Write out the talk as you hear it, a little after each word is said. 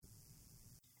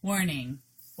Warning: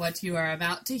 what you are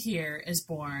about to hear is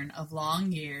born of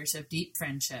long years of deep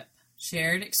friendship,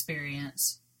 shared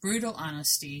experience, brutal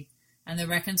honesty, and the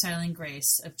reconciling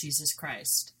grace of Jesus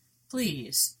Christ.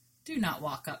 Please do not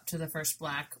walk up to the first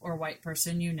black or white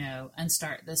person you know and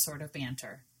start this sort of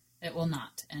banter. It will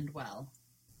not end well.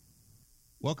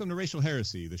 Welcome to Racial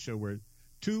Heresy, the show where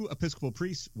two Episcopal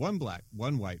priests, one black,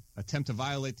 one white, attempt to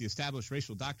violate the established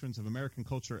racial doctrines of American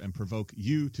culture and provoke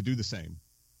you to do the same.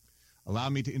 Allow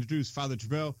me to introduce Father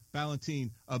Jabril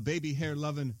Ballantine, a baby hair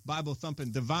loving, Bible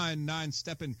thumping, divine nine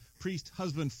stepping priest,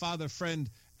 husband, father, friend,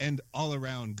 and all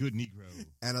around good Negro.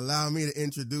 And allow me to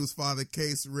introduce Father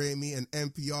Case Ramey, an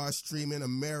NPR streaming,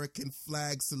 American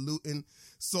flag saluting,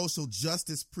 social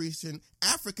justice preaching,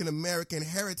 African American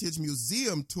heritage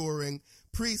museum touring,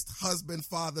 priest, husband,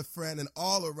 father, friend, and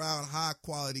all around high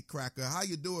quality cracker. How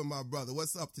you doing, my brother?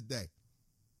 What's up today?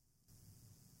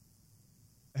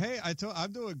 Hey,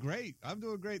 I'm doing great.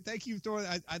 Thank you, Thor.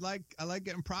 I like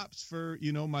getting props for,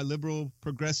 my liberal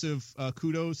progressive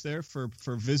kudos there for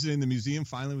visiting the museum.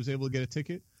 Finally was able to get a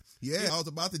ticket. Yeah, I was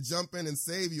about to jump in and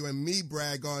save you and me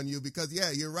brag on you because,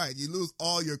 yeah, you're right. You lose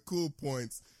all your cool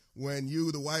points when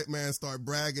you, the white man, start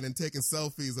bragging and taking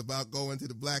selfies about going to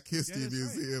the Black History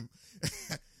Museum.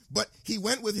 Right. But he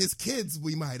went with his kids,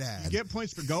 we might add. You get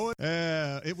points for going.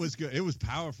 It was good. It was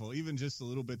powerful, even just a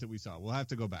little bit that we saw. We'll have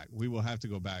to go back. We will have to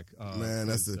go back. Man,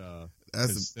 that's a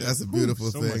beautiful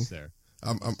thing. So much there.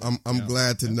 I'm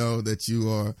glad to know that you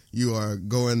are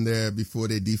going there before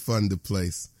they defund the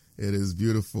place. It is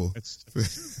beautiful. That's true.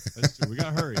 We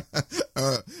gotta hurry.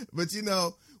 But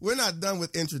we're not done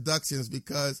with introductions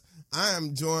because I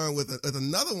am joined with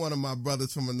another one of my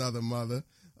brothers from another mother.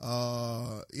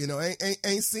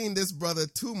 Ain't seen this brother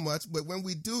too much, but when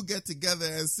we do get together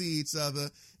and see each other,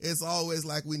 it's always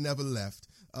like we never left.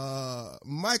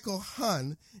 Michael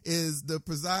Hunn is the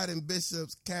presiding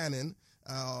bishop's canon,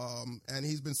 and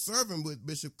he's been serving with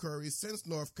Bishop Curry since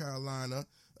North Carolina.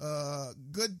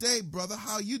 Good day, brother.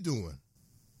 How you doing?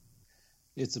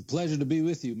 It's a pleasure to be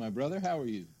with you, my brother. How are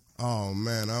you? Oh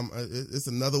man, it's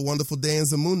another wonderful day in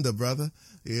Zamunda, brother.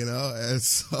 And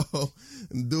so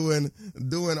doing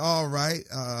all right.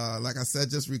 Like I said,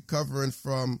 just recovering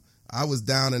from, I was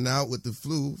down and out with the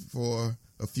flu for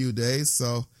a few days.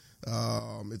 So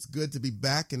it's good to be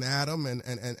back in Adam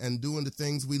and doing the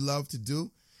things we love to do.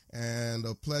 And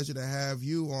a pleasure to have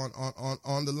you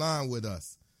on the line with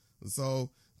us.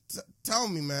 So tell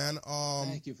me, man.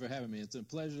 Thank you for having me. It's a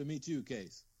pleasure to meet you,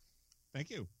 Case. Thank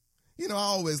you. I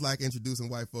always like introducing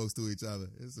white folks to each other.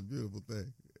 It's a beautiful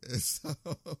thing. And so,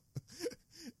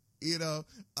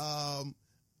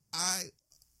 I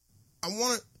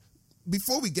want to,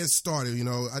 before we get started,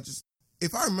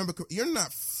 if I remember, you're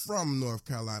not from North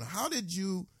Carolina. How did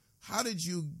you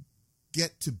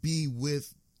get to be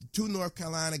to North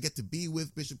Carolina, get to be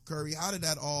with Bishop Curry? How did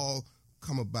that all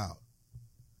come about?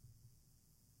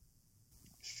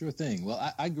 Sure thing.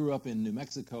 Well, I grew up in New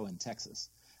Mexico and Texas.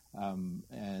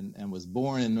 And was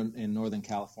born in Northern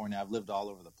California. I've lived all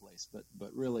over the place, but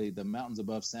really the mountains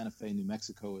above Santa Fe, New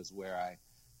Mexico is where I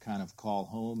kind of call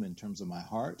home in terms of my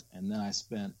heart. And then I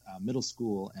spent middle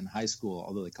school and high school,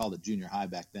 although they called it junior high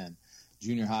back then,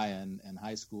 junior high and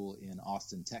high school in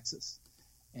Austin, Texas.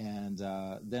 And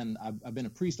then I've been a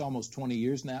priest almost 20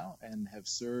 years now and have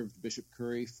served Bishop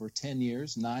Curry for 10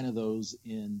 years, 9 of those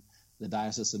in the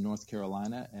Diocese of North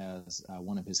Carolina as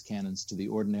one of his canons to the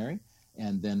ordinary.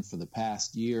 And then for the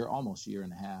past year, almost year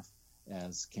and a half,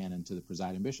 as canon to the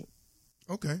presiding bishop.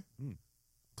 Okay.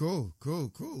 Cool.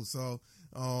 So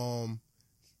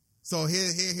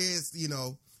here's,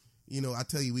 I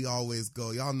tell you, we always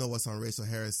go, y'all know us on Racial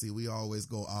Heresy. We always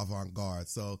go avant-garde.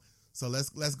 So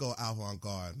let's go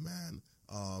avant-garde, man.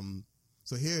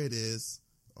 So here it is,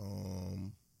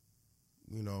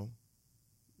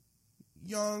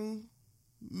 young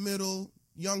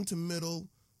to middle,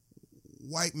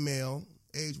 white male,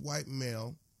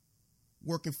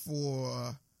 working for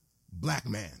a black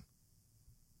man.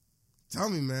 Tell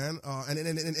me, man, and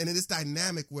in this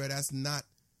dynamic where that's not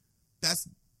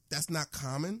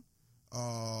common,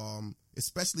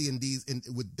 especially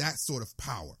with that sort of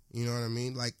power. You know what I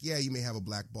mean? Like, yeah, you may have a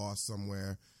black boss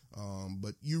somewhere,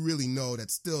 but you really know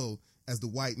that still, as the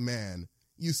white man,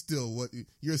 you're still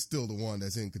the one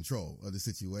that's in control of the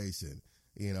situation.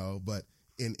 But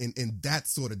in that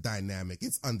sort of dynamic,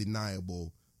 it's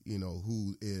undeniable,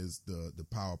 who is the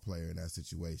power player in that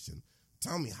situation.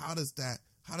 Tell me, how does that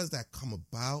come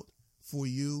about for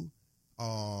you?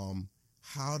 How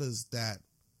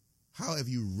have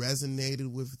you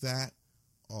resonated with that?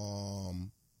 How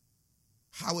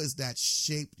has that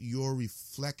shaped your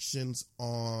reflections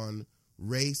on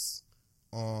race,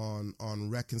 on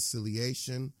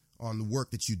reconciliation, on the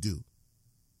work that you do.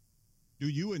 Do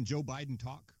you and Joe Biden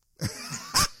talk?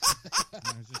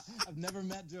 I've never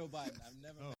met Joe Biden. I've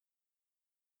never met.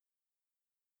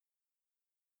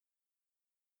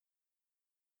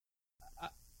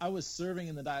 I was serving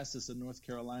in the Diocese of North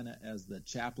Carolina as the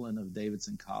chaplain of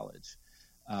Davidson College,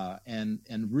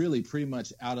 and really pretty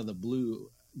much out of the blue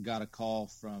got a call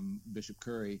from Bishop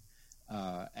Curry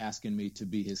asking me to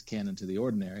be his canon to the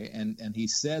ordinary, and he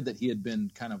said that he had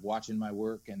been kind of watching my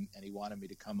work and he wanted me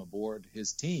to come aboard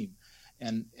his team,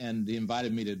 and he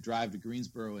invited me to drive to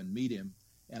Greensboro and meet him.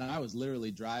 And I was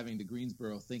literally driving to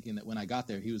Greensboro thinking that when I got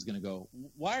there, he was going to go,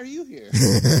 "Why are you here?"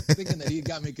 Thinking that he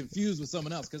got me confused with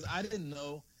someone else, because I didn't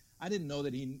know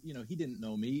that he didn't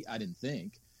know me. I didn't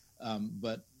think,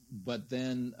 but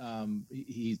then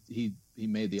he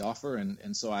made the offer,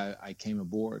 and so I came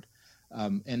aboard.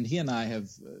 And he and I have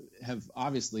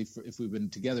obviously, if we've been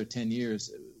together 10 years,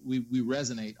 we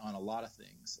resonate on a lot of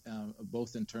things,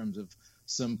 both in terms of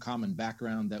some common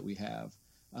background that we have,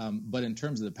 but in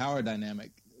terms of the power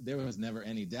dynamic, there was never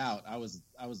any doubt. I was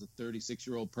a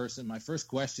 36-year-old person. My first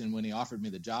question when he offered me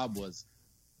the job was,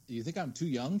 "Do you think I'm too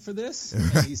young for this?"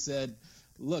 And he said,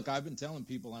 "Look, I've been telling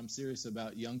people I'm serious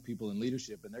about young people in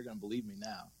leadership, and they're going to believe me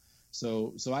now."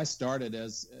 So I started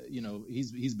as,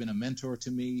 he's been a mentor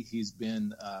to me. He's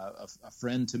been a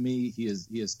friend to me. He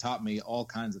has taught me all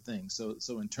kinds of things.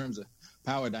 So in terms of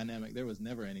power dynamic, there was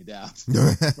never any doubt from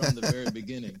the very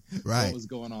beginning what was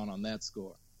going on that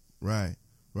score. Right.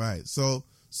 So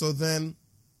then,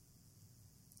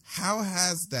 how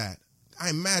has that? I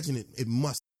imagine it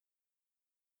must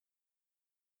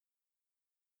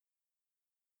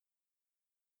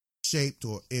shaped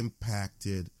or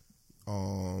impacted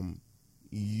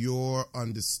your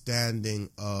understanding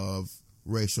of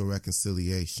racial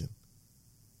reconciliation.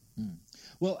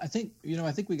 Well, I think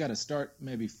we got to start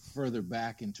maybe further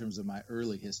back in terms of my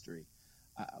early history.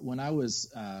 When I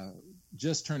was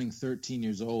just turning 13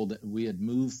 years old, we had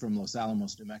moved from Los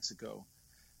Alamos, New Mexico,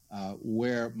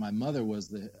 where my mother was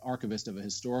the archivist of a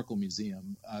historical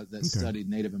museum that studied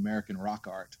Native American rock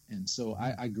art. And so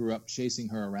I grew up chasing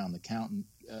her around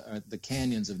the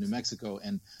canyons of New Mexico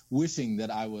and wishing that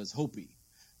I was Hopi.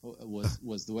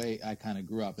 Was the way I kind of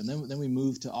grew up. And then we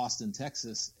moved to Austin,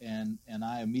 Texas, and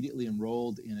I immediately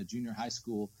enrolled in a junior high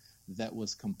school that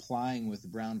was complying with the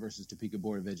Brown versus Topeka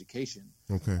Board of Education.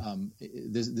 Okay.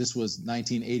 This was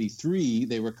 1983.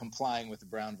 They were complying with the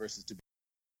Brown versus Topeka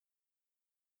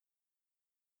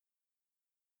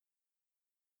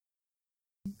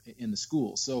in the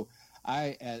school. So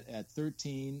I, at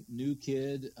 13, new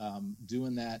kid,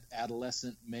 doing that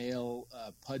adolescent male,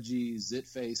 pudgy,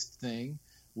 zit-faced thing,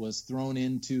 was thrown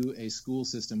into a school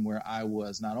system where I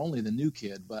was not only the new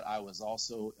kid, but I was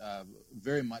also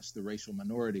very much the racial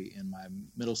minority in my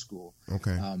middle school,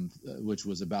 which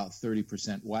was about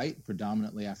 30% white,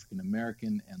 predominantly African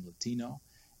American and Latino.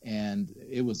 And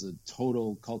it was a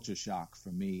total culture shock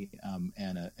for me,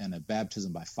 and a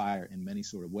baptism by fire in many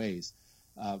sort of ways.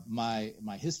 My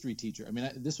history teacher, I mean,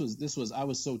 I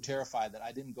was so terrified that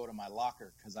I didn't go to my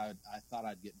locker because I thought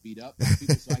I'd get beat up by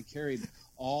people. So I carried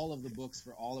all of the books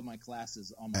for all of my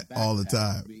classes on my backpack all the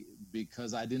time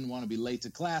because I didn't want to be late to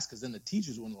class, because then the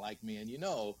teachers wouldn't like me. And you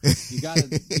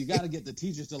gotta get the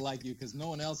teachers to like you because no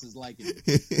one else is liking you.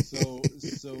 So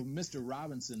Mr.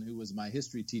 Robinson, who was my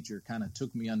history teacher, kind of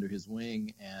took me under his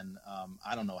wing, and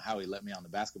I don't know how he let me on the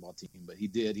basketball team, but he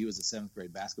did. He was a 7th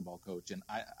grade basketball coach, and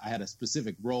I had a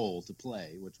specific role to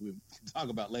play, which we can talk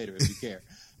about later if you care.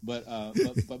 But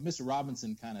Mr.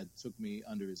 Robinson kind of took me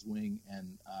under his wing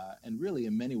and really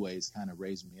in many ways kind of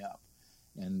raised me up.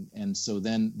 And so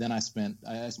then I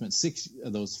spent 6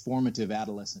 of those formative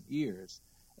adolescent years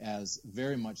as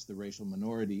very much the racial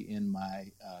minority in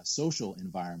my social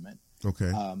environment.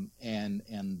 Okay. And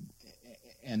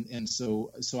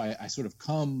so I sort of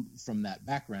come from that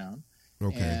background.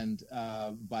 Okay. And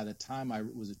by the time I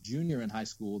was a junior in high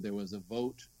school, there was a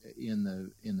vote in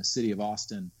the city of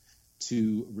Austin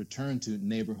to return to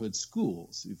neighborhood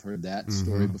schools. You've heard that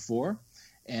story before.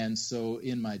 And so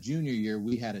in my junior year,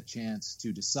 we had a chance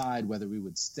to decide whether we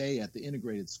would stay at the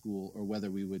integrated school or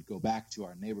whether we would go back to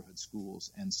our neighborhood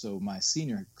schools. And so my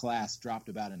senior class dropped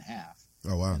about in half.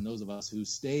 Oh, wow. And those of us who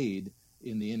stayed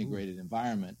in the integrated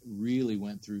environment really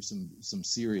went through some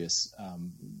serious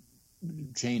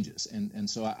changes. And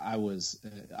so I was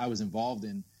involved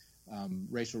in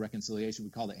racial reconciliation.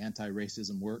 We call it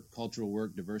anti-racism work, cultural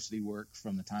work, diversity work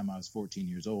from the time I was 14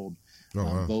 years old,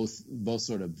 both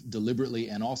sort of deliberately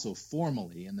and also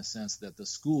formally, in the sense that the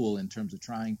school, in terms of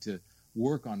trying to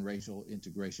work on racial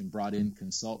integration, brought in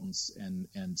consultants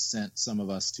and sent some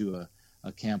of us to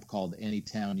a camp called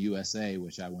Anytown, USA,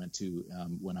 which I went to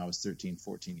when I was 13,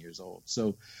 14 years old.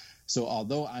 So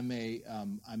although I may,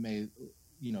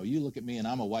 you look at me and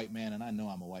I'm a white man, and I know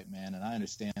I'm a white man, and I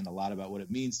understand a lot about what it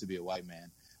means to be a white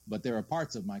man, but there are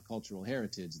parts of my cultural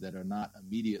heritage that are not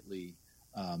immediately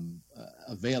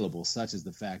available, such as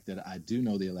the fact that I do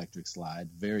know the electric slide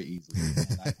very easily,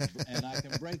 and I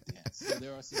can break dance. So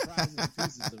there are surprising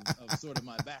pieces of sort of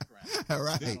my background. All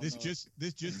right. This just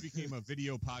became a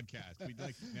video podcast. We'd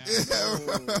like now.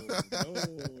 No,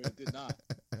 it did not.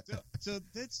 So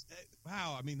that's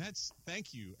wow. I mean,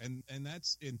 thank you, and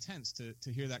that's intense to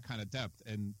hear that kind of depth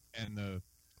and the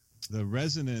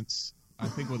resonance. I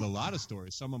think with a lot of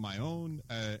stories, some of my own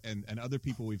and other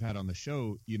people we've had on the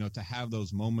show, to have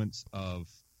those moments of,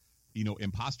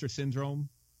 imposter syndrome,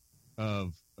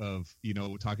 of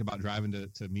talking about driving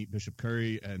to meet Bishop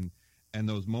Curry and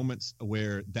those moments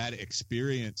where that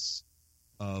experience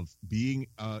of being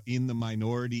in the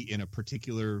minority in a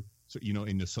particular,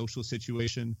 in the social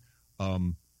situation,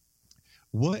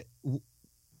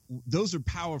 those are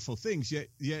powerful things.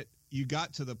 Yet you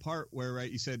got to the part where, right,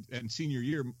 you said, and senior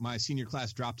year, my senior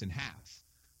class dropped in half,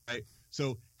 right?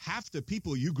 So half the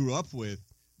people you grew up with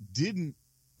didn't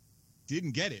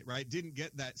get it, right? Didn't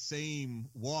get that same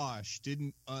wash,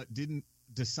 didn't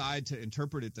decide to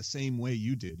interpret it the same way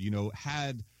you did,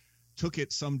 took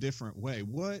it some different way.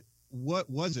 What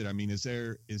was it? I mean, is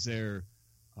there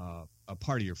a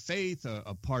part of your faith,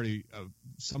 a part of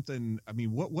something? I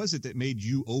mean, what was it that made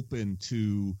you open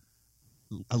to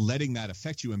letting that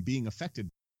affect you and being affected?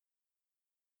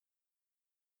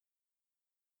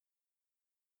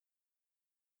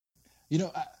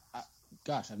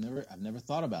 I've never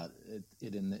thought about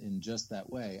it in just that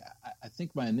way. I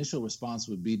think my initial response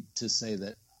would be to say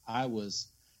that I was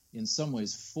in some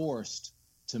ways forced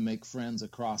to make friends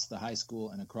across the high school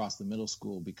and across the middle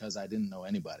school because I didn't know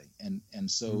anybody. And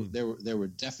so there were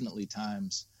definitely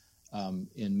times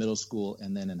in middle school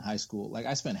and then in high school. Like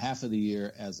I spent half of the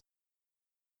year as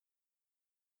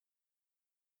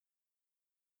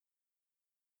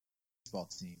baseball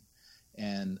team,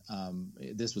 and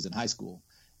this was in high school,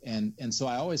 and so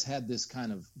I always had this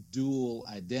kind of dual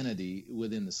identity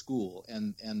within the school,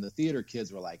 and the theater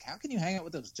kids were like, how can you hang out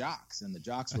with those jocks? And the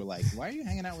jocks were like, why are you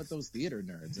hanging out with those theater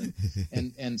nerds?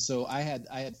 And so I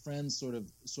had friends sort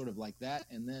of like that,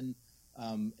 and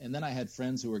then I had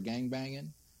friends who were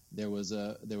gangbanging. There were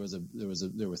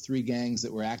 3 gangs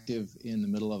that were active in the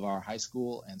middle of our high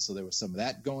school, and so there was some of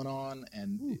that going on,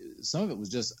 and some of it was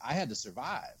just I had to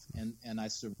survive, and I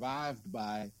survived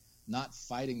by not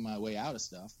fighting my way out of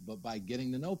stuff, but by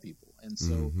getting to know people. And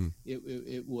so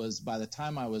it was, by the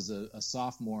time I was a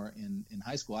sophomore in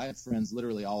high school, I had friends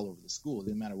literally all over the school. It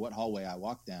didn't matter what hallway I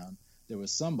walked down, there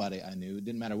was somebody I knew. It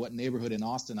didn't matter what neighborhood in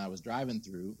Austin I was driving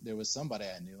through, there was somebody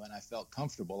I knew, and I felt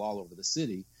comfortable all over the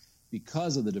city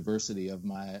because of the diversity of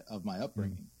my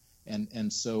upbringing.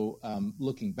 And so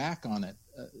looking back on it,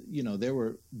 there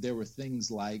were things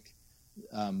like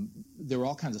there were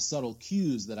all kinds of subtle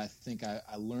cues that I think I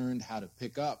learned how to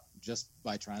pick up just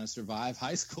by trying to survive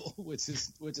high school, which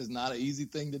is not an easy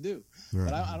thing to do. Right.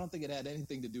 But I don't think it had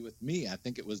anything to do with me. I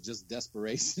think it was just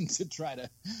desperation to try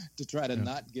to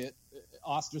not get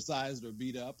ostracized or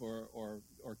beat up or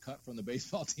cut from the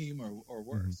baseball team or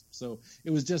worse. So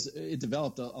it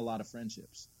developed a lot of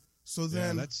friendships. So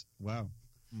then that's wow.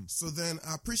 So then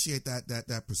I appreciate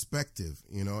that perspective,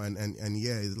 and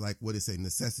yeah, like what it say,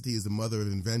 necessity is the mother of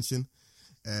invention.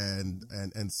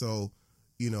 And so,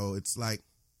 it's like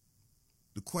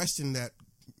the question that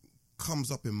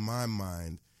comes up in my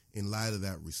mind in light of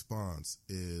that response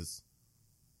is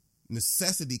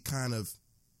necessity kind of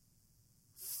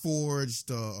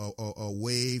forged a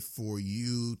way for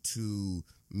you to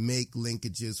make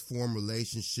linkages, form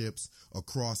relationships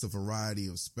across a variety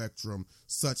of spectrum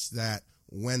such that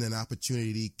when an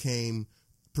opportunity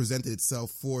presented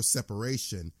itself for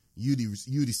separation,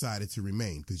 you decided to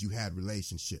remain because you had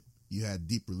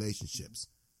deep relationships.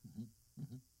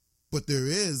 But there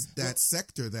is that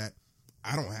sector that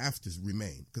I don't have to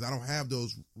remain because I don't have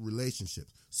those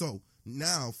relationships. So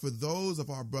now for those of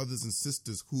our brothers and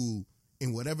sisters who,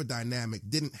 in whatever dynamic,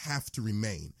 didn't have to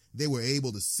remain, they were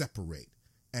able to separate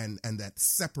and that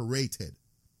separated.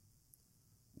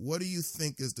 What do you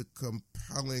think is the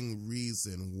compelling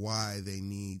reason why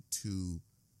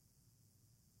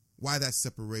that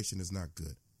separation is not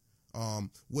good?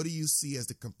 What do you see as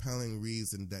the compelling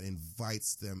reason that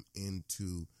invites them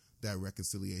into that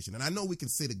reconciliation? And I know we can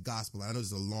say the gospel. I know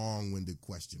it's a long-winded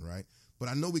question, right? But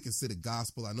I know we can say the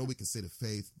gospel. I know we can say the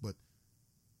faith, but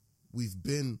we've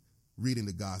been reading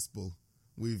the gospel.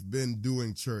 We've been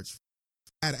doing church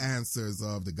answers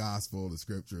of the gospel, the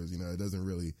scriptures. It doesn't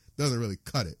really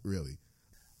cut it, really.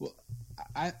 Well,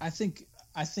 I think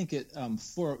it,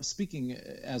 for speaking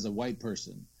as a white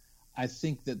person, I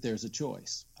think that there's a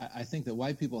choice. I think that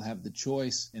white people have the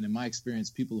choice, and in my experience,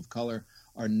 people of color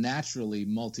are naturally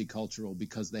multicultural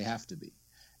because they have to be.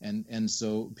 And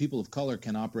so people of color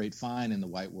can operate fine in the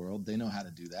white world. They know how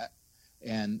to do that.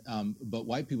 But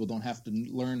white people don't have to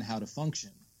learn how to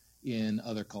function in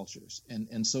other cultures.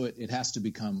 And so it has to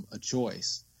become a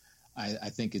choice, I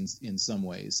think, in some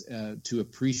ways, to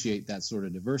appreciate that sort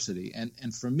of diversity.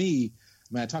 And for me,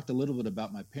 I talked a little bit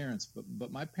about my parents,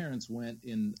 but my parents went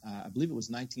in, I believe it was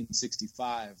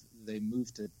 1965, they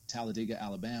moved to Talladega,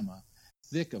 Alabama,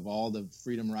 thick of all the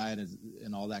Freedom Riot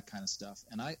and all that kind of stuff.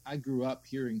 And I grew up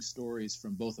hearing stories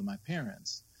from both of my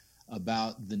parents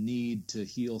about the need to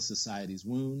heal society's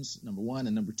wounds, number one.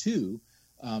 And number two,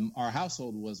 our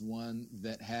household was one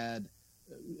that had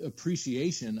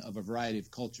appreciation of a variety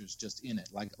of cultures just in it.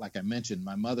 Like I mentioned,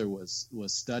 my mother was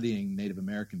studying Native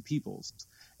American peoples,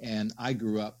 and I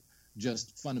grew up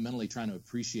just fundamentally trying to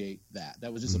appreciate that.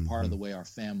 That was just a part of the way our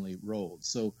family rolled.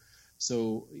 So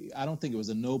I don't think it was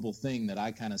a noble thing that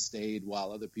I kind of stayed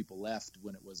while other people left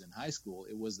when it was in high school.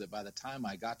 It was that by the time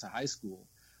I got to high school,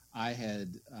 I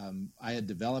had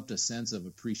developed a sense of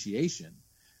appreciation,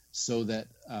 so that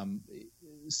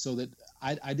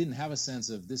I didn't have a sense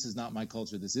of this is not my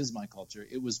culture, this is my culture.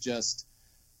 It was just,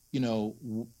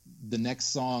 the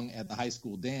next song at the high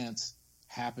school dance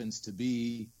happens to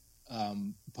be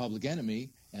Public Enemy,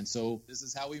 and so this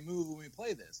is how we move when we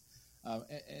play this.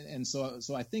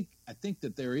 So I think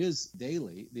that there is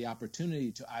daily the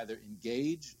opportunity to either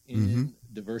engage in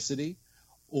diversity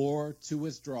or to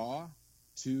withdraw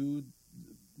to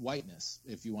whiteness,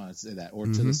 if you want to say that, or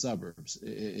to the suburbs,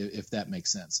 if that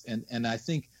makes sense. And I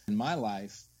think in my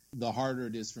life, the harder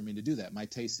it is for me to do that. My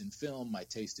taste in film, my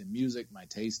taste in music, my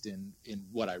taste in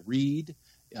what I read,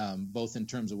 both in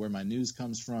terms of where my news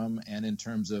comes from and in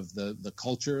terms of the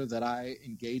culture that I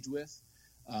engage with,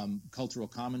 cultural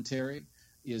commentary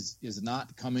is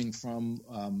not coming from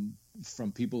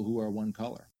people who are one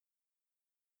color.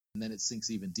 And then it sinks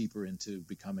even deeper into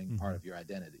becoming part of your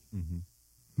identity.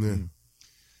 Yeah.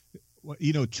 Well,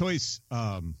 choice.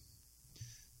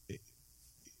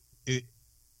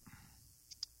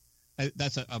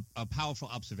 That's a powerful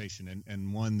observation,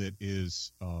 and one that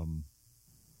is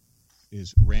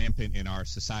rampant in our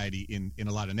society in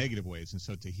a lot of negative ways. And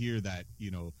so to hear that,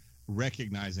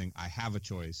 recognizing I have a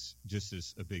choice just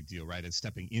is a big deal, right? And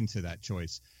stepping into that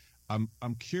choice.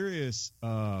 I'm curious,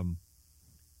 in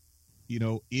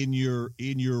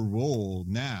your role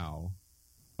now,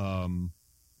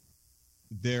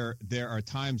 there are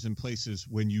times and places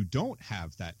when you don't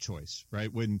have that choice,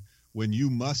 right? When you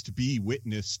must be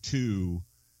witness to,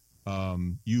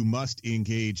 you must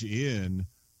engage in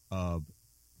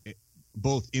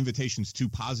both invitations to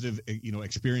positive,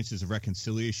 experiences of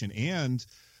reconciliation, and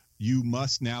you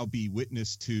must now be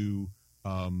witness to,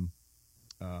 the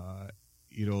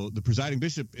presiding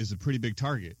bishop is a pretty big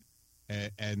target,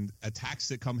 and attacks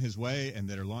that come his way and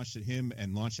that are launched at him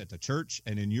and launched at the church.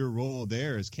 And in your role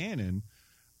there as canon,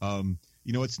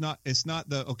 it's not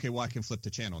the, okay, well, I can flip the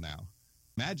channel now.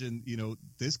 Imagine,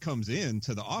 this comes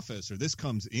into the office, or this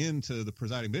comes into the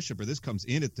presiding bishop, or this comes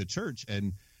in at the church,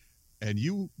 and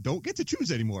you don't get to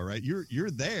choose anymore, right?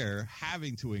 You're there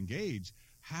having to engage.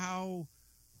 How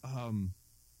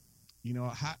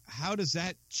does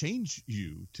that change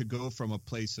you to go from a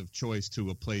place of choice to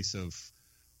a place of,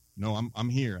 no, I'm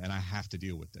here and I have to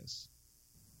deal with this?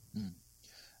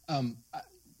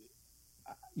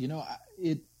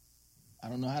 I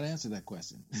don't know how to answer that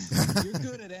question. You're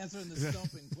good at answering the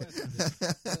stumping question.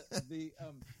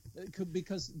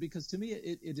 Because to me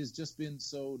it has just been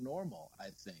so normal,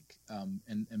 I think,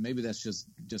 and maybe that's just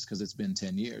because it's been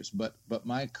 10 years. But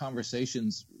my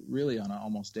conversations really on an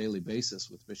almost daily basis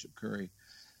with Bishop Curry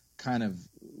kind of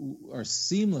are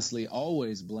seamlessly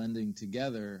always blending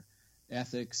together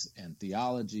ethics and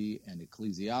theology and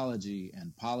ecclesiology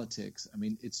and politics. I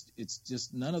mean, it's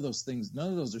just none of those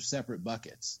are separate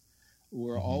buckets.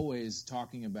 We're always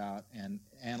talking about and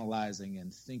analyzing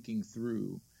and thinking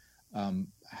through, and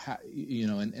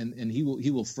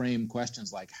he will frame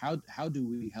questions like how do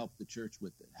we help the church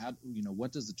with it?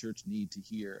 What does the church need to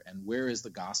hear, and where is the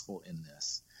gospel in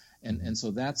this? And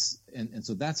so that's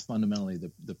fundamentally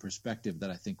the perspective that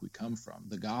I think we come from,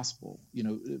 the gospel.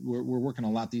 We're working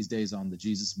a lot these days on the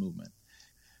Jesus movement.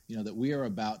 That we are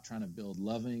about trying to build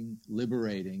loving,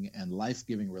 liberating, and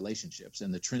life-giving relationships,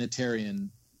 and the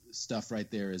Trinitarian stuff right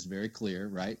there is very clear,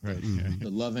 right? Right. The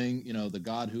loving, the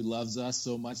God who loves us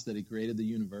so much that he created the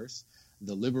universe,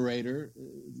 the liberator,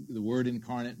 the Word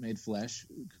incarnate made flesh,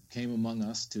 came among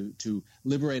us to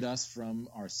liberate us from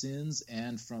our sins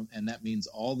and that means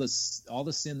all the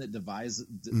sin that divides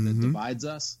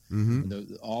us,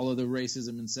 all of the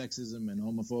racism and sexism and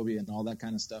homophobia and all that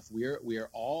kind of stuff. We are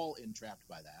all entrapped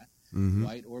by that.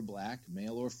 White or black,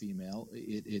 male or female,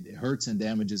 it hurts and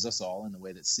damages us all in the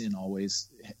way that sin always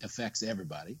affects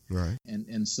everybody. Right.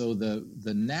 And so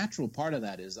the natural part of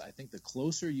that is, I think, the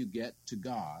closer you get to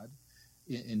God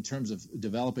in terms of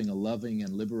developing a loving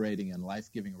and liberating and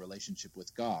life-giving relationship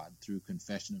with God through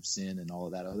confession of sin and all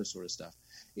of that other sort of stuff,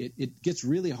 it gets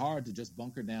really hard to just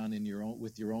bunker down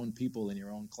with your own people in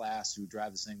your own class who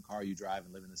drive the same car you drive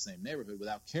and live in the same neighborhood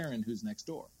without caring who's next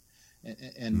door.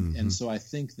 And so I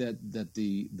think that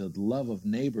the love of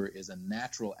neighbor is a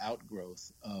natural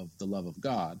outgrowth of the love of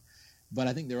God. But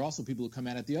I think there are also people who come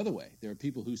at it the other way. There are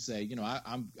people who say,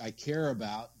 I care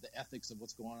about the ethics of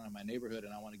what's going on in my neighborhood,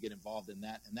 and I want to get involved in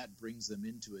that, and that brings them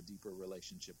into a deeper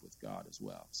relationship with God as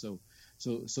well. So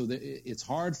it's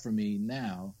hard for me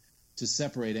now to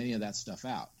separate any of that stuff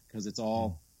out, because it's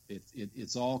all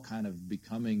kind of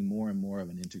becoming more and more of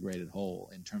an integrated whole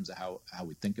in terms of how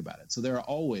we think about it. So there are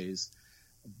always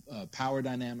power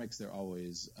dynamics, there are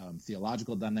always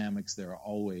theological dynamics, there are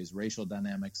always racial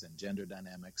dynamics and gender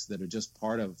dynamics that are just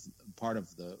part of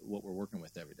what we're working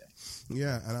with every day.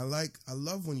 Yeah, and I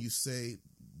love when you say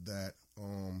that,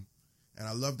 and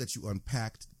I love that you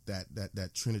unpacked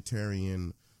that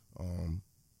Trinitarian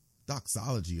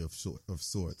doxology of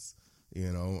sorts.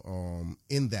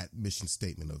 In that mission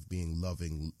statement of being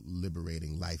loving,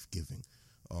 liberating, life-giving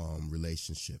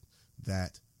relationship,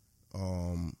 that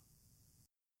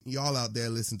y'all out there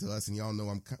listen to us and y'all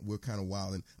know we're kind of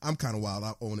wild, and I'm kind of wild.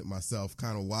 I own it myself,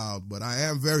 kind of wild, but I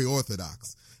am very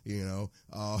orthodox, and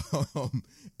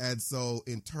so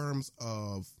in terms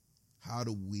of how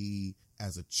do we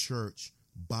as a church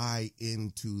buy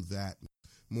into that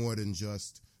more than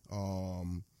just,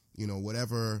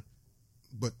 whatever,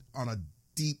 but on a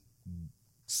deep,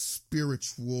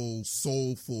 spiritual,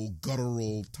 soulful,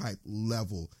 guttural type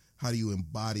level, how do you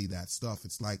embody that stuff?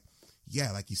 It's like,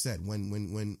 yeah, like you said,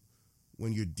 when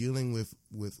you're dealing with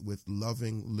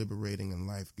loving, liberating, and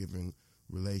life-giving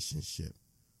relationship,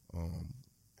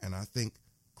 and I think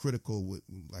critical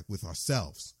with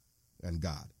ourselves and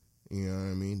God, you know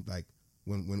what I mean? Like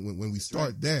when we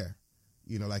start there,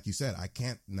 like you said, I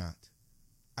can't not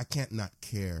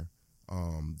care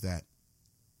that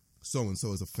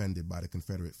so-and-so is offended by the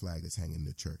Confederate flag that's hanging in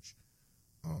the church.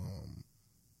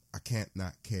 I can't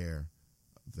not care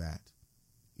that,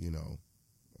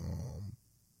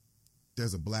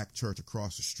 there's a black church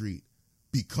across the street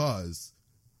because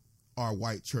our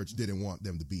white church didn't want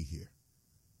them to be here.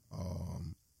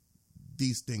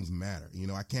 These things matter.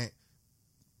 I can't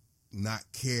not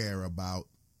care about,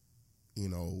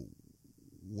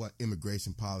 what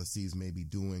immigration policies may be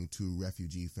doing to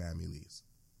refugee families.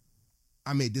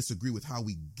 I may disagree with how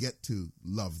we get to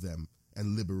love them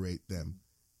and liberate them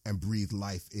and breathe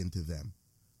life into them.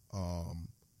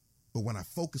 But when I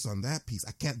focus on that piece,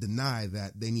 I can't deny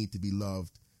that they need to be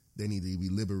loved, they need to be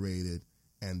liberated,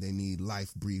 and they need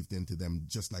life breathed into them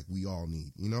just like we all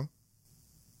need,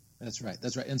 That's right.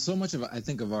 And so much of, I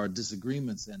think, of our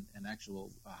disagreements and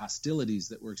actual hostilities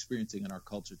that we're experiencing in our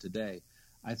culture today,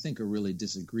 I think are really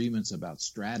disagreements about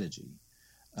strategy.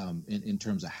 In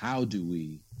terms of how do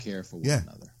we care for one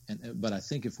another, but I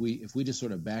think if we just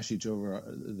sort of bash each over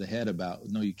the head about,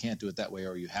 no, you can't do it that way,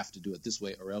 or you have to do it this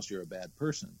way, or else you're a bad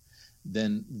person,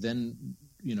 then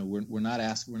we're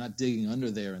not digging under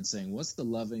there and saying, what's the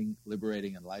loving,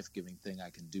 liberating, and life-giving thing I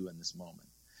can do in this moment,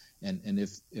 and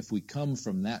if we come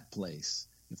from that place,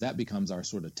 if that becomes our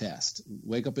sort of test,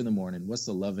 wake up in the morning, what's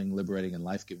the loving, liberating, and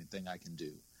life-giving thing I can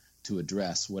do to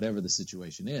address whatever the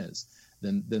situation is,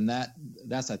 then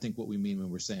that's I think what we mean when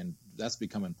we're saying that's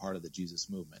becoming part of the Jesus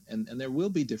movement. And there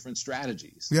will be different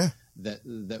strategies. Yeah. That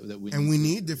we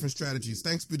need different strategies.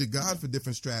 Thanks be to God for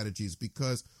different strategies,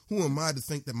 because who am I to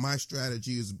think that my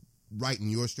strategy is right and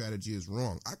your strategy is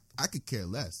wrong? I could care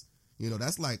less.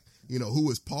 That's like, who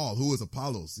is Paul? Who is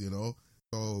Apollos?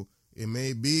 So it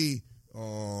may be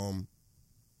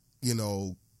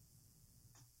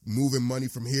moving money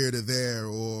from here to there,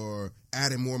 or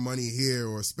adding more money here,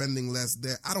 or spending less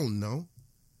there. I don't know.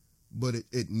 But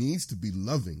it needs to be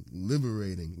loving,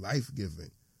 liberating, life-giving.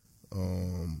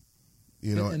 And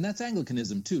that's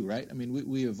Anglicanism too, right? I mean,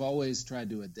 we have always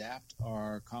tried to adapt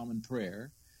our common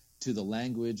prayer to the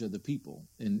language of the people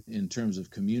in terms of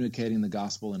communicating the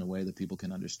gospel in a way that people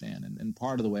can understand. And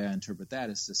part of the way I interpret that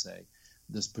is to say,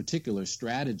 this particular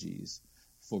strategies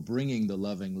for bringing the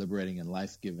loving, liberating, and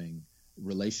life-giving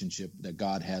relationship that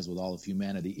God has with all of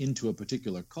humanity into a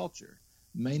particular culture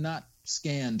may not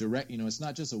scan direct. It's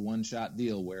not just a one-shot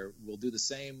deal where we'll do the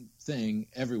same thing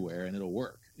everywhere and it'll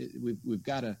work. We've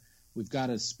got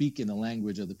to speak in the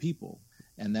language of the people,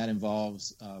 and that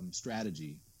involves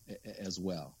strategy as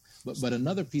well. But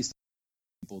another piece that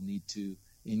people need to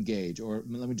engage, or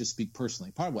let me just speak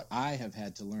personally. Part of what I have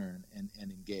had to learn and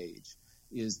engage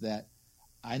is that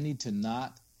I need to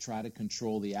not try to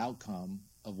control the outcome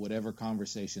of whatever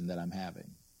conversation that I'm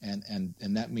having. And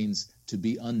that means to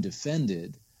be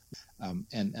undefended.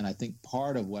 And I think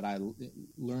part of what I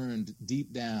learned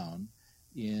deep down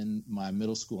in my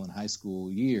middle school and high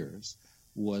school years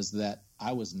was that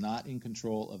I was not in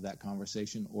control of that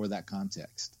conversation or that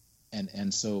context.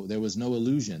 And so there was no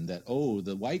illusion that,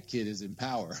 the white kid is in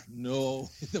power. No,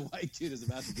 the white kid is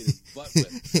about to get his butt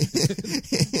whipped.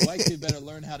 The white kid better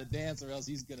learn how to dance or else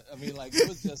he's going to, it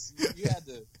was just,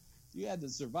 you had to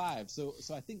survive. So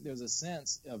I think there's a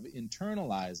sense of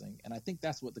internalizing, and I think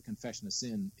that's what the confession of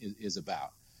sin is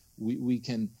about. We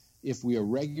can, if we are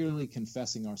regularly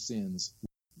confessing our sins,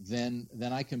 then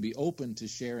I can be open to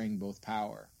sharing both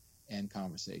power and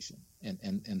conversation.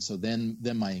 And so then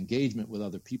my engagement with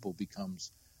other people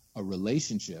becomes a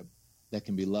relationship that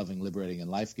can be loving, liberating, and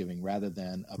life-giving, rather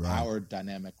than a power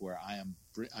dynamic where I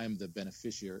am the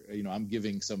beneficiary. I'm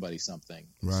giving somebody something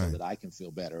so that I can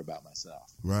feel better about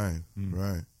myself. Right.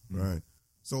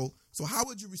 So how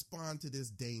would you respond to this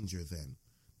danger then?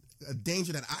 A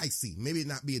danger that I see, maybe it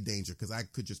not be a danger because I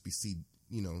could just be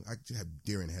I could have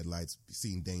deer in headlights,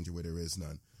 seeing danger where there is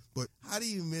none. But how do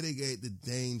you mitigate the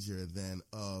danger then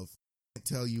of, I can't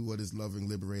tell you what is loving,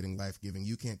 liberating, life-giving.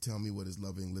 You can't tell me what is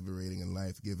loving, liberating, and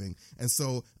life-giving. And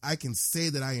so I can say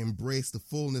that I embrace the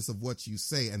fullness of what you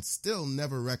say and still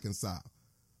never reconcile,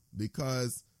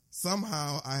 because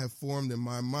somehow I have formed in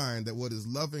my mind that what is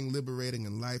loving, liberating,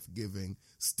 and life-giving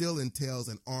still entails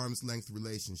an arm's length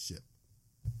relationship.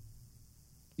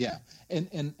 Yeah,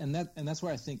 and that's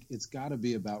where I think it's got to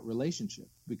be about relationship,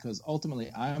 because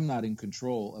ultimately I'm not in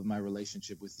control of my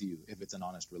relationship with you if it's an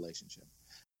honest relationship.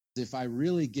 If I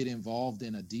really get involved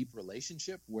in a deep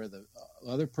relationship where the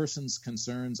other person's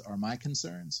concerns are my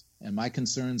concerns and my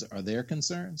concerns are their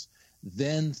concerns,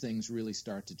 then things really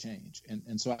start to change.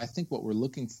 And so I think what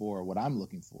I'm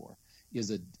looking for, is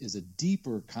a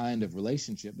deeper kind of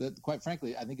relationship that, quite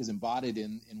frankly, I think is embodied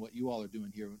in what you all are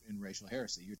doing here in Racial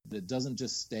Heresy. It doesn't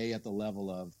just stay at the level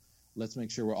of, let's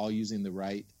make sure we're all using the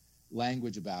right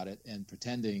language about it and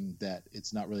pretending that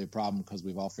it's not really a problem because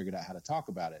we've all figured out how to talk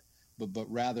about it. But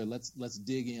rather, let's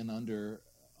dig in under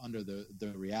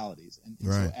the realities. And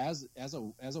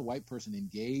so as a white person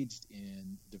engaged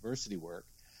in diversity work,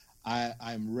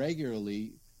 I'm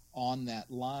regularly on that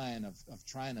line of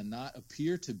trying to not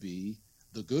appear to be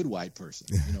the good white person,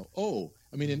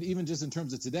 and even just in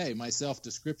terms of today, my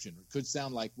self-description could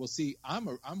sound like, well, see, I'm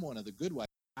one of the good white.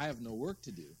 I have no work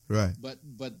to do. Right. But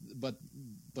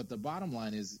the bottom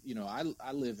line is,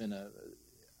 I live in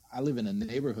a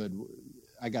neighborhood.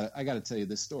 I got to tell you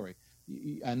this story.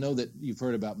 I know that you've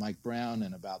heard about Mike Brown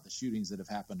and about the shootings that have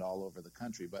happened all over the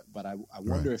country, but I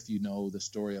wonder if you know the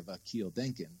story of Akil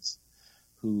Denkins,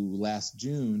 who last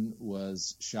June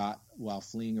was shot while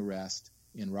fleeing arrest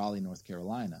in Raleigh, North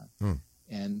Carolina.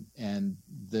 And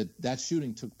that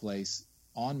shooting took place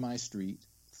on my street,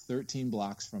 13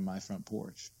 blocks from my front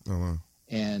porch. Oh, wow.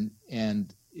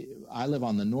 And I live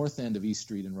on the north end of East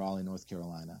Street in Raleigh, North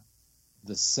Carolina.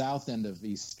 The south end of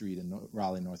East Street in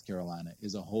Raleigh, North Carolina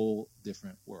is a whole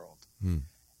different world.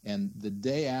 And the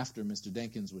day after Mr.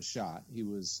 Denkins was shot, he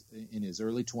was in his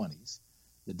early 20s.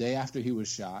 The day after he was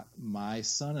shot, my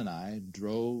son and I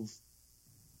drove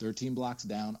 13 blocks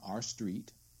down our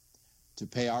street to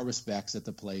pay our respects at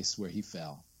the place where he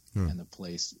fell and the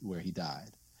place where he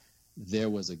died. There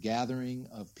was a gathering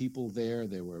of people there.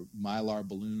 There were Mylar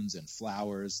balloons and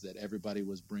flowers that everybody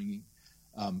was bringing.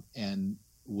 And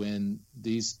when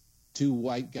these two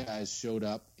white guys showed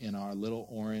up in our little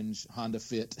orange Honda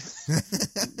Fit,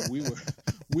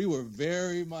 we were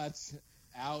very much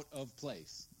out of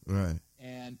place. Right.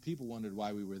 And people wondered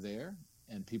why we were there,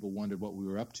 and people wondered what we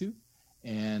were up to.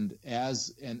 And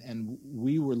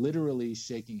we were literally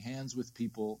shaking hands with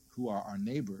people who are our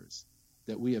neighbors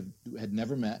that we had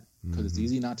never met, because it's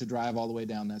easy not to drive all the way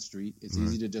down that street. It's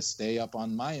easy to just stay up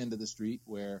on my end of the street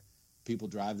where people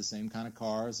drive the same kind of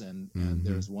cars, and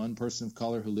there's one person of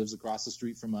color who lives across the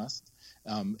street from us,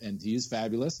 and he is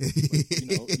fabulous.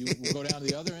 But, you go down to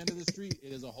the other end of the street,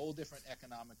 it is a whole different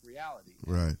economic reality.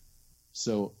 Right.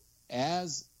 So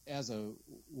as a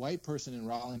white person in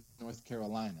Raleigh, North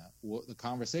Carolina, the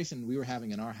conversation we were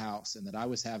having in our house and that I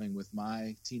was having with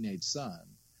my teenage son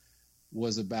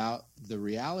was about the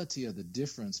reality of the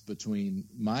difference between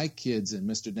my kids and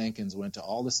Mr. Denkins went to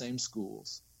all the same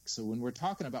schools. So when we're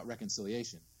talking about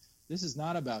reconciliation, this is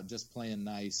not about just playing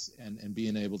nice and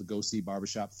being able to go see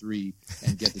Barbershop 3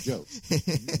 and get the joke.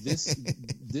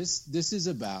 This is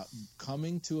about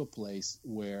coming to a place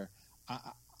where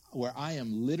I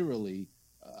am literally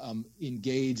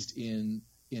engaged in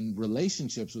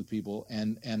relationships with people,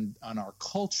 and our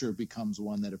culture becomes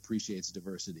one that appreciates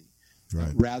diversity,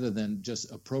 right, rather than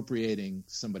just appropriating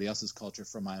somebody else's culture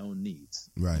for my own needs.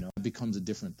 Right, it becomes a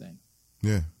different thing.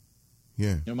 Yeah.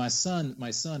 My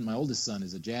oldest son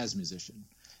is a jazz musician,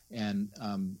 and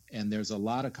there's a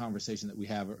lot of conversation that we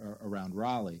have around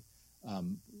Raleigh.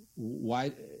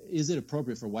 Why is it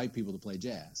appropriate for white people to play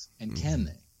jazz, and can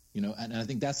they? And I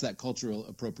think that's that cultural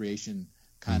appropriation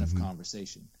kind of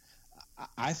conversation.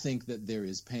 I think that there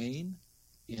is pain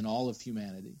in all of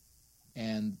humanity,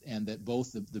 and that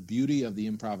both the beauty of the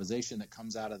improvisation that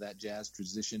comes out of that jazz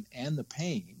tradition and the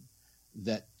pain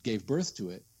that gave birth to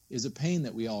it is a pain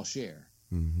that we all share.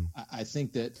 I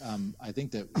think that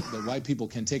white people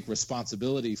can take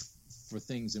responsibility for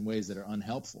things in ways that are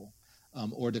unhelpful,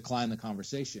 or decline the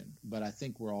conversation. But I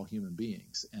think we're all human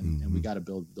beings, and we got to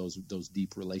build those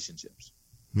deep relationships.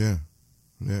 Yeah.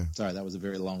 Sorry, that was a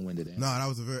very long-winded answer. No, that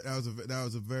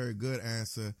was a very good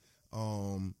answer.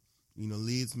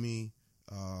 Leads me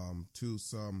to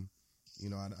some.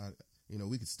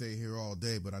 We could stay here all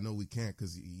day, but I know we can't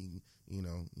because you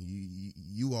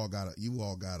all got a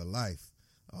life.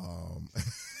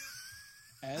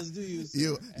 As do you,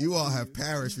 sir. You all have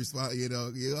parish you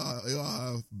all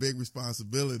have big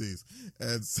responsibilities,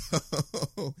 and so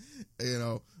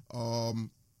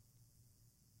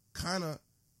kind of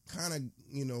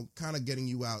getting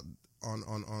you out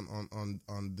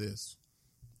on this.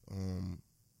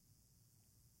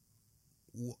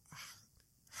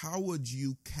 How would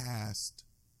you cast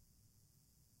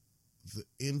the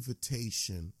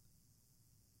invitation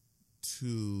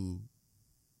to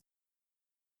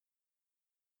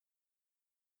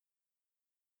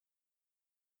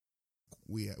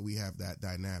we have that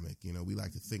dynamic? We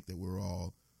like to think that we're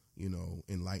all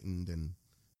enlightened and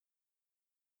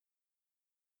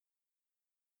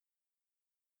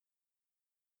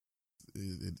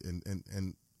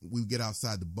we get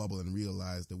outside the bubble and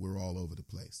realize that we're all over the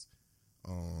place.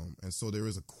 And so there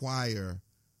is a choir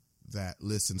that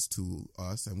listens to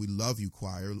us, and we love you,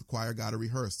 choir. Choir got to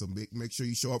rehearse, so make sure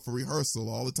you show up for rehearsal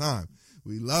all the time.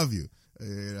 We love you,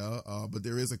 but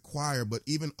there is a choir. But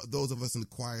even those of us in the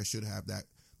choir should have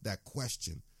that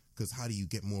question, because how do you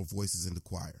get more voices in the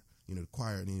choir? The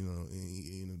choir,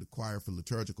 the choir for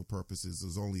liturgical purposes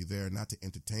is only there not to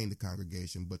entertain the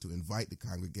congregation, but to invite the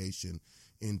congregation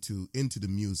into the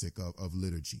music of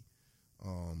liturgy.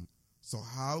 So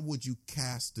how would you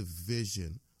cast the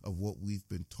vision of what we've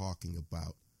been talking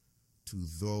about to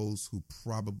those who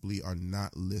probably are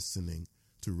not listening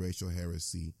to Racial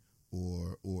Heresy,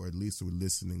 or at least were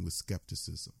listening with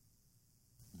skepticism?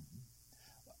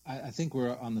 I think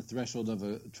we're on the threshold of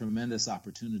a tremendous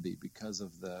opportunity because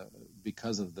of the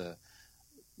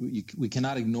we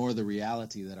cannot ignore the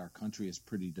reality that our country is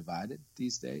pretty divided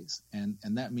these days, and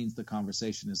that means the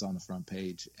conversation is on the front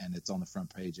page, and it's on the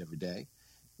front page every day.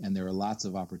 And there are lots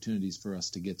of opportunities for us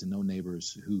to get to know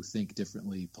neighbors who think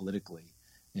differently politically.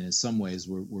 And in some ways,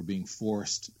 we're being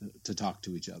forced to talk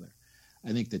to each other.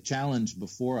 I think the challenge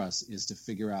before us is to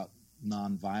figure out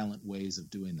nonviolent ways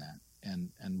of doing that.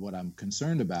 And what I'm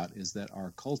concerned about is that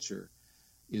our culture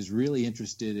is really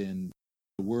interested in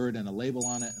a word and a label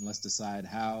on it, and let's decide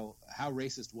how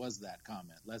racist was that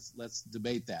comment. Let's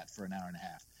debate that for an hour and a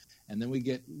half. And then we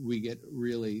get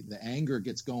really, the anger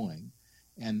gets going.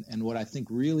 And what I think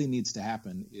really needs to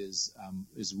happen is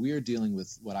we're dealing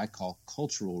with what I call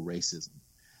cultural racism,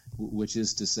 which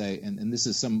is to say, and this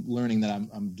is some learning that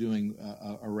I'm doing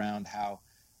around how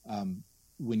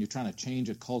when you're trying to change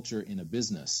a culture in a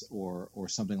business or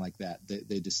something like that,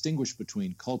 they distinguish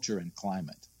between culture and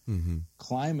climate. Mm-hmm.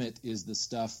 Climate is the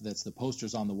stuff that's the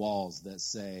posters on the walls that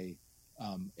say,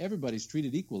 everybody's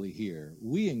treated equally here.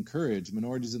 We encourage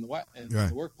minorities in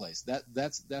the workplace.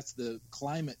 That's the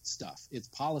climate stuff. It's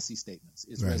policy statements.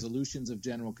 It's resolutions of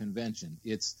General Convention.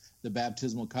 It's the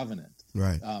baptismal covenant.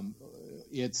 Right.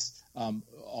 It's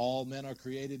all men are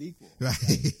created equal. Right.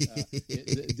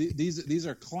 These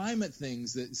are climate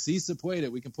things that CISA put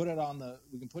it. We can put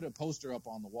a poster up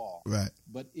on the wall. Right.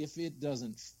 But if it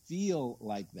doesn't feel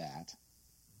like that,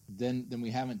 then we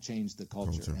haven't changed the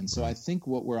culture. And so I think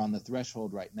what we're on the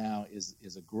threshold right now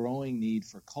is a growing need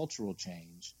for cultural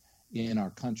change in our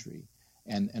country.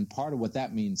 And part of what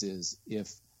that means is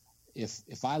if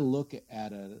I look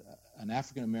at an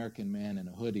African-American man in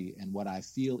a hoodie and what I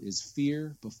feel is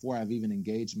fear before I've even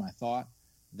engaged my thought,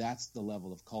 that's the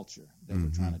level of culture that we're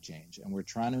trying to change. And we're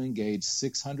trying to engage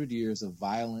 600 years of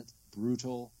violent,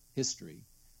 brutal history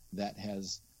that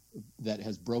has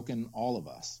broken all of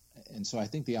us. And so I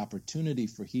think the opportunity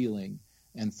for healing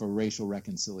and for racial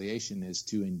reconciliation is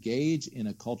to engage in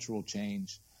a cultural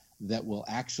change that will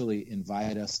actually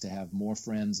invite us to have more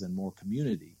friends and more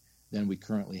community than we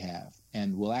currently have,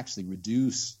 and will actually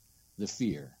reduce the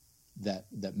fear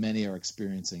that many are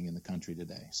experiencing in the country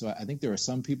today. So I think there are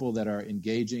some people that are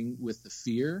engaging with the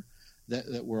fear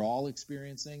that we're all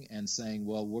experiencing and saying,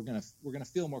 well, we're gonna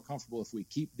feel more comfortable if we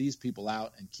keep these people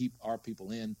out and keep our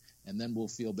people in, and then we'll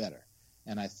feel better.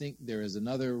 And I think there is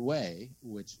another way,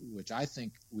 which I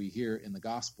think we hear in the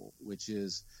gospel, which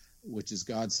is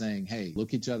God saying, hey,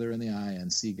 look each other in the eye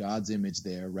and see God's image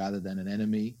there rather than an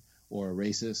enemy or a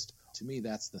racist. To me,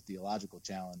 that's the theological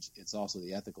challenge. It's also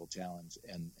the ethical challenge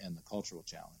and the cultural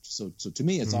challenge. So to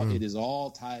me, it is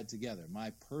all tied together.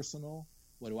 My personal,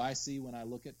 what do I see when I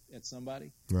look at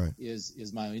somebody? Right.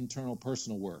 Is my internal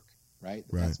personal work, right?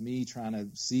 That's me trying to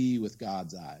see with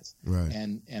God's eyes. Right.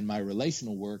 And my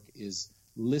relational work is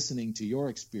listening to your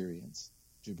experience,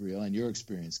 Jabril, and your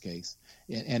experience, Case,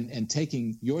 and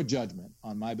taking your judgment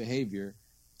on my behavior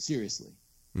seriously.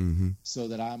 So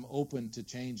that I'm open to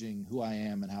changing who I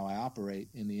am and how I operate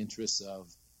in the interests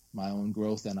of my own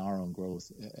growth and our own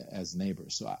growth as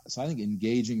neighbors. So I think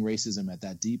engaging racism at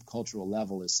that deep cultural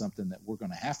level is something that we're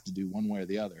going to have to do one way or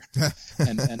the other.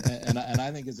 and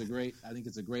I think it's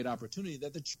a great opportunity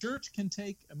that the church can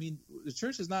take. I mean, the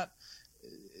church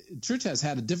has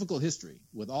had a difficult history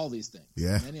with all these things.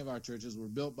 Yeah. Many of our churches were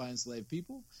built by enslaved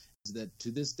people. That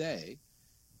to this day,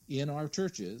 in our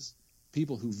churches,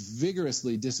 people who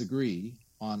vigorously disagree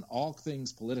on all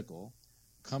things political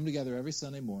come together every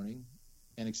Sunday morning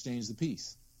and exchange the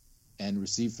peace and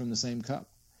receive from the same cup.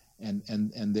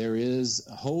 And there is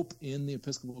hope in the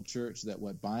Episcopal Church that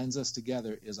what binds us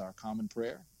together is our common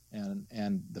prayer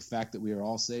and the fact that we are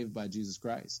all saved by Jesus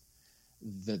Christ,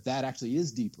 that actually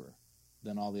is deeper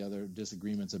than all the other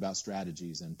disagreements about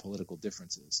strategies and political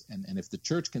differences. And if the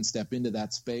church can step into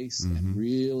that space and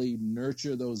really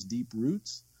nurture those deep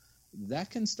roots, that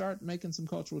can start making some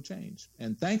cultural change.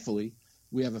 And thankfully,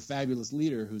 we have a fabulous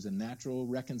leader who's a natural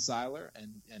reconciler,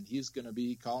 and he's going to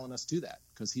be calling us to that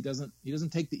because he doesn't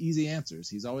take the easy answers.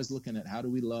 He's always looking at how do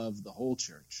we love the whole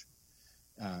church,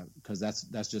 because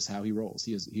that's just how he rolls.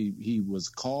 He was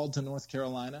called to North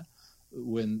Carolina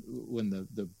when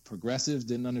the progressives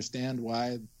didn't understand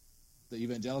why the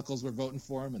evangelicals were voting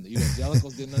for him, and the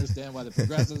evangelicals didn't understand why the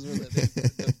progressives were.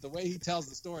 The way he tells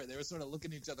the story, they were sort of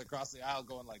looking at each other across the aisle,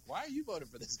 going like, "Why are you voting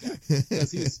for this guy?"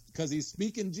 Because he's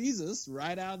speaking Jesus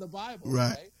right out of the Bible,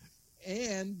 right?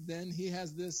 And then he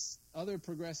has this other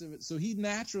progressive, so he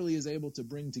naturally is able to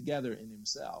bring together in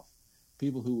himself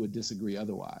people who would disagree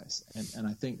otherwise, and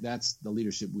I think that's the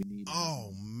leadership we need.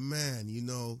 Oh man,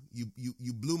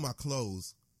 you blew my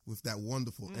clothes with that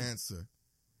wonderful answer,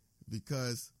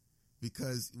 because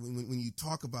when you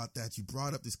talk about that, you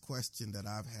brought up this question that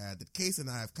I've had, that Case and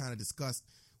I have kind of discussed.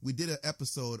 We did an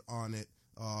episode on it.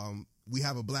 We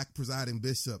have a black presiding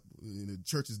bishop. The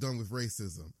church is done with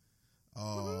racism.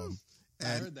 I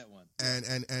heard that one.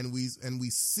 And we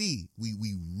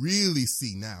really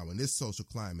see now in this social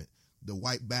climate the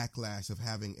white backlash of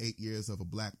having 8 years of a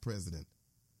black president.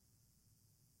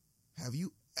 Have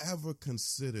you ever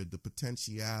considered the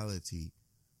potentiality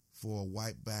for a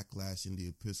white backlash in the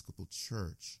Episcopal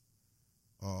Church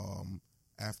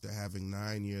after having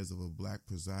 9 years of a black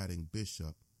presiding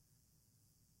bishop?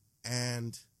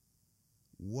 And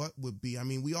what would be, I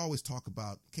mean, we always talk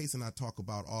about, Case and I talk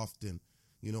about often,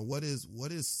 what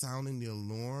is sounding the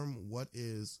alarm, what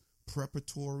is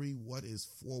preparatory, what is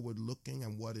forward-looking,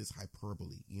 and what is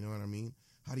hyperbole, you know what I mean?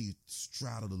 How do you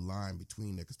straddle the line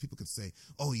between there? Because people could say,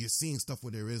 "Oh, you're seeing stuff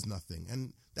where there is nothing,"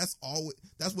 and that's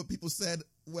what people said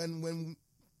when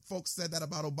folks said that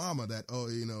about Obama. That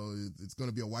it's going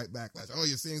to be a white backlash. Oh,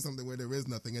 you're seeing something where there is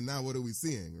nothing, and now what are we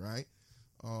seeing, right?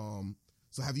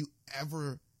 So have you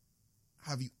ever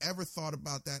thought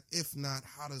about that? If not,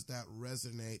 how does that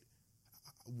resonate?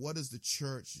 What does the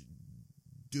church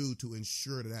do to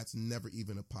ensure that that's never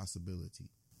even a possibility?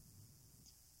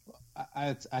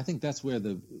 I think that's where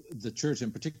the church,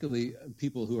 and particularly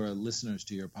people who are listeners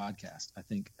to your podcast, I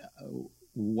think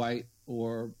white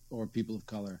or people of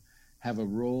color have a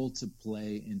role to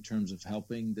play in terms of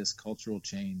helping this cultural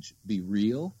change be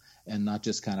real and not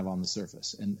just kind of on the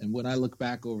surface. And when I look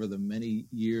back over the many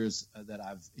years that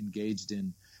I've engaged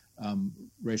in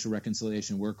racial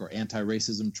reconciliation work or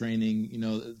anti-racism training,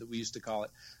 that we used to call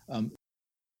it,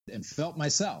 and felt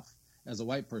myself as a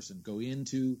white person, go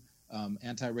into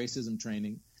anti-racism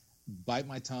training, bite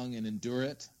my tongue and endure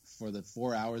it for the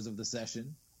 4 hours of the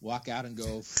session, walk out and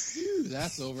go, phew,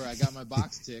 that's over. I got my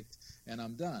box ticked and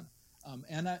I'm done.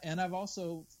 And I've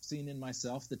also seen in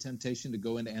myself the temptation to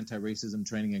go into anti-racism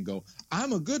training and go,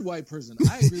 I'm a good white person.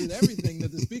 I agree with everything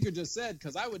that the speaker just said,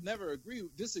 because I would never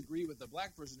disagree with the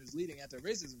black person who's leading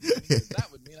anti-racism training, because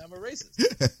that would mean I'm a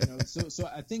racist. So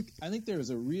I think there is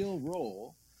a real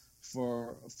role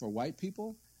for white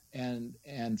people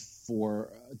and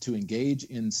for to engage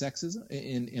in sexism,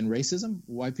 in racism.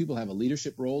 White people have a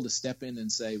leadership role to step in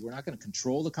and say, we're not going to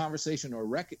control the conversation or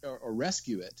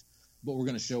rescue it, but we're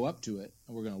going to show up to it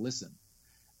and we're going to listen.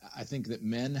 I think that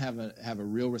men have a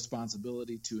real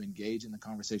responsibility to engage in the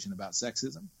conversation about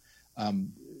sexism,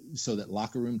 so that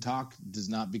locker room talk does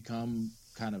not become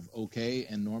kind of okay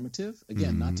and normative.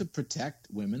 Again, not to protect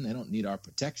women. They don't need our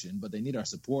protection, but they need our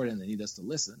support and they need us to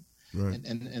listen. Right.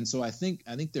 And so I think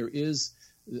there is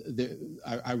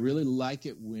I really like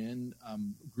it when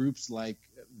groups like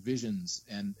Visions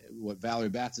and what Valerie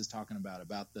Batts is talking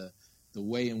about the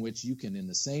way in which you can, in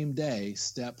the same day,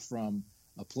 step from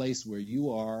a place where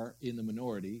you are in the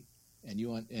minority and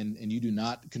you do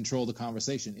not control the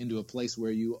conversation into a place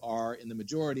where you are in the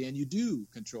majority and you do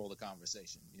control the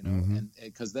conversation. And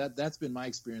because that's been my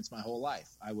experience my whole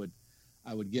life. I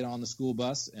would get on the school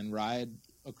bus and ride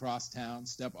across town,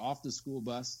 step off the school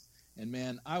bus, and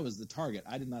man, I was the target.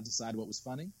 I did not decide what was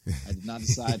funny. I did not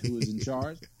decide who was in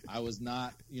charge. I was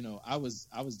not, I was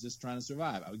just trying to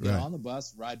survive. I would get on the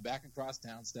bus, ride back across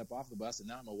town, step off the bus, and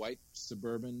now I'm a white,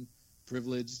 suburban,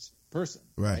 privileged person,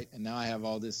 right? And now I have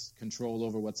all this control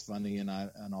over what's funny and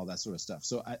all that sort of stuff.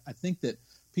 So I think that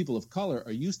people of color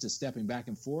are used to stepping back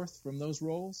and forth from those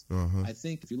roles. I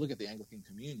think if you look at the Anglican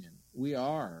Communion, we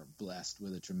are blessed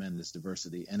with a tremendous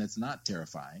diversity, and it's not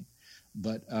terrifying.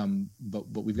 But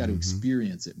we've got to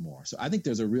experience it more. So I think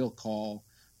there's a real call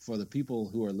for the people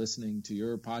who are listening to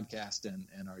your podcast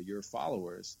and are your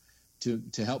followers to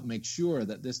help make sure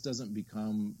that this doesn't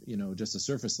become, just a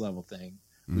surface level thing.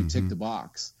 We tick the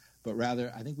box, but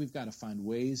rather I think we've got to find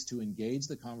ways to engage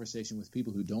the conversation with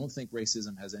people who don't think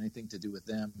racism has anything to do with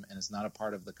them and it's not a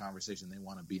part of the conversation they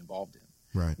want to be involved in.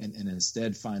 Right. And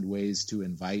instead find ways to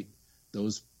invite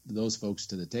those folks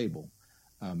to the table.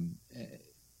 I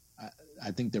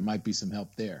think there might be some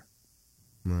help there.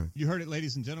 Right. You heard it,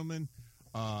 ladies and gentlemen.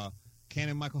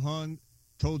 Canon Michael Hahn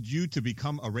told you to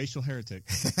become a racial heretic.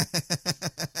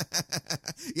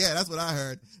 Yeah, that's what I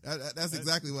heard. That's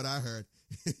exactly what I heard.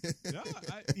 No,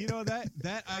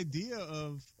 that idea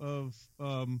of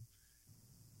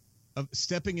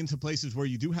stepping into places where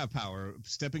you do have power,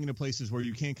 stepping into places where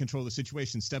you can't control the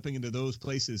situation, stepping into those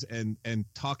places and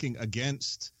talking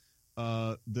against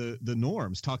the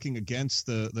norms, talking against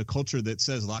the culture that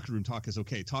says locker room talk is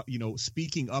okay.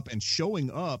 Speaking up and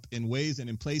showing up in ways and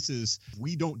in places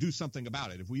we don't do something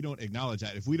about it. If we don't acknowledge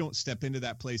that, if we don't step into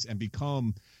that place and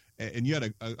become, and you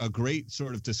had a great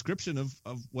sort of description of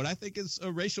what I think is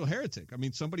a racial heretic. I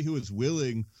mean, somebody who is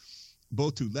willing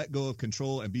both to let go of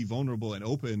control and be vulnerable and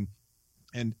open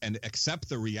and accept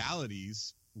the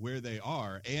realities where they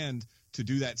are, and to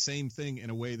do that same thing in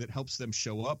a way that helps them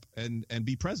show up and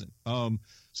be present. So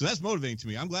that's motivating to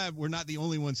me. I'm glad we're not the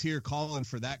only ones here calling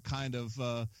for that kind of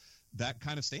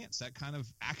stance, that kind of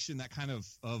action, that kind of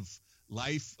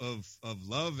life of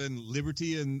love and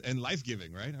liberty and life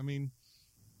giving. Right. I mean,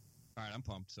 all right, I'm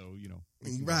pumped. So,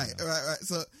 Right.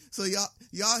 So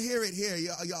y'all hear it here.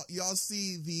 Y'all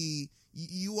see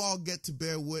you all get to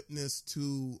bear witness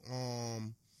to,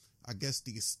 I guess,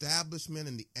 the establishment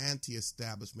and the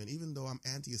anti-establishment, even though I'm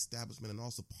anti-establishment and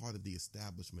also part of the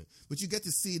establishment. But you get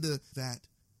to see that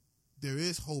there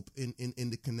is hope in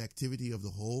the connectivity of the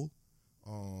whole.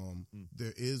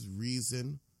 There is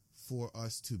reason for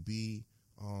us to be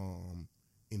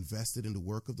invested in the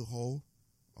work of the whole.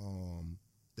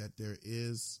 That there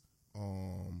is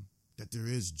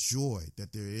joy,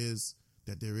 that there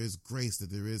is grace, that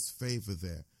there is favor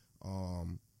there.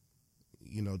 To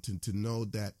know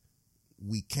that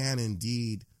we can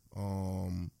indeed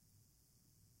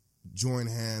join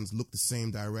hands, look the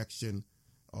same direction,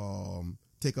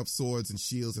 take up swords and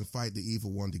shields and fight the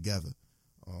evil one together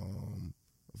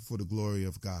for the glory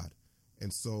of God.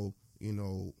 And so,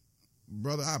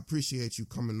 brother, I appreciate you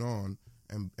coming on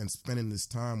and spending this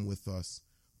time with us,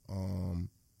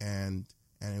 and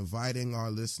inviting our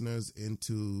listeners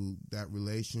into that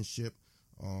relationship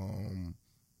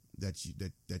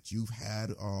that you've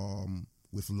had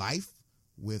with life,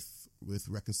 with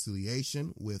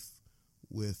reconciliation, with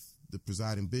the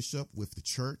presiding bishop, with the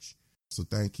church. So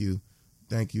thank you.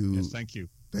 Yes, thank you.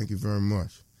 Thank you very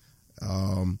much.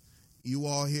 You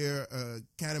all hear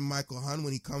Canon Michael Hun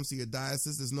when he comes to your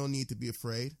diocese. There's no need to be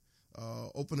afraid.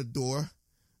 Open a door,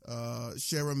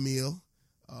 share a meal,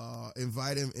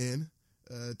 invite him in.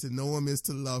 To know him is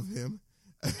to love him.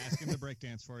 Ask him to break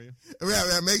dance for you.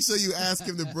 Yeah, make sure you ask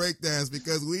him to break dance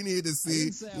because we need to see. I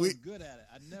didn't say I was good at it.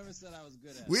 I never said I was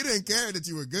good at it. We didn't care that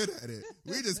you were good at it.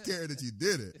 We just cared that you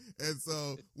did it. And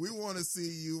so we want to see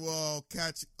you all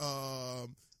catch,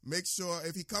 make sure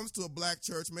if he comes to a black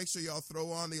church, make sure y'all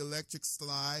throw on the electric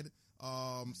slide,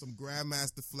 some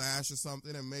Grandmaster Flash or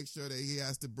something, and make sure that he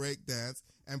has to break dance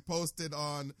and post it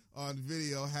on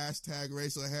video,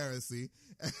 #RacialHeresy.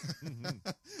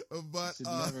 But I should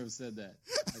never have said that.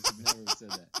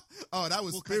 Oh, that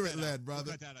was spirit-led, brother.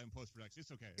 We'll cut that out in post-production.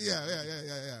 It's okay.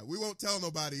 Yeah. We won't tell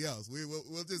nobody else.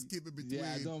 We'll just keep it between.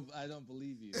 Yeah, I don't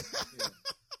believe you. Yeah.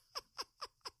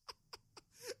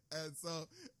 And so,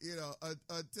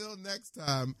 until next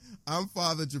time, I'm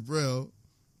Father Jabril.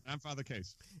 I'm Father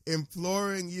Case.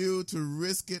 Imploring you to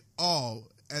risk it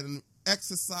all and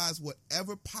exercise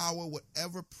whatever power,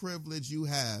 whatever privilege you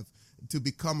have to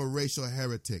become a racial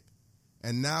heretic.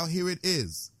 And now here it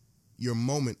is, your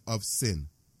moment of sin.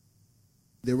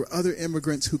 There were other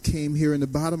immigrants who came here in the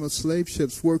bottom of slave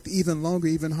ships, worked even longer,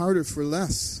 even harder for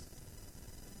less.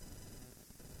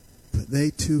 But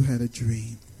they too had a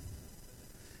dream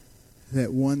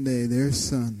that one day their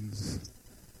sons,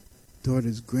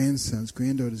 daughters, grandsons,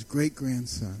 granddaughters,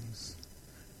 great-grandsons,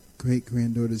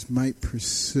 great-granddaughters might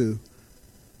pursue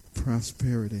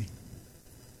prosperity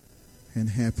and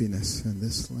happiness in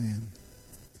this land.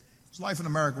 Life in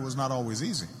America was not always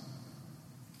easy.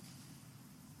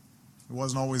 It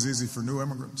wasn't always easy for new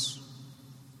immigrants.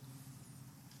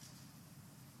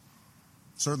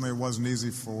 Certainly it wasn't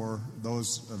easy for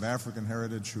those of African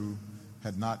heritage who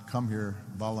had not come here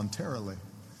voluntarily,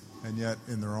 and yet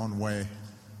in their own way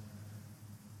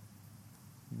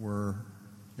were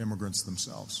immigrants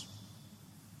themselves.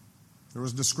 There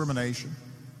was discrimination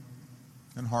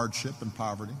and hardship and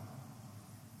poverty.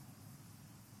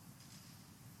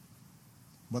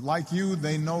 But like you,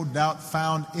 they no doubt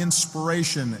found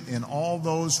inspiration in all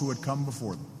those who had come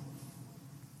before them.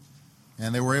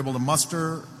 And they were able to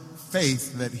muster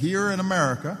faith that here in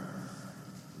America,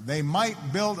 they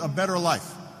might build a better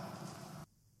life.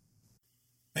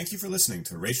 Thank you for listening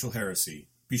to Racial Heresy.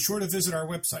 Be sure to visit our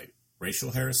website,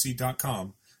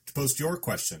 racialheresy.com, to post your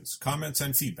questions, comments,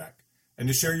 and feedback, and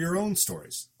to share your own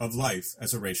stories of life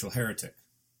as a racial heretic.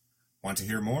 Want to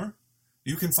hear more?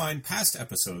 You can find past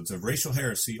episodes of Racial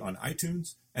Heresy on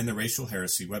iTunes and the Racial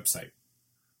Heresy website.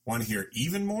 Want to hear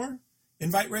even more?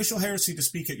 Invite Racial Heresy to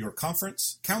speak at your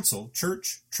conference, council,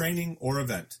 church, training, or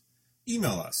event.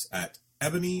 Email us at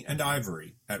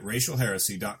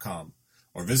ebonyandivory@racialheresy.com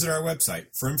or visit our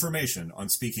website for information on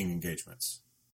speaking engagements.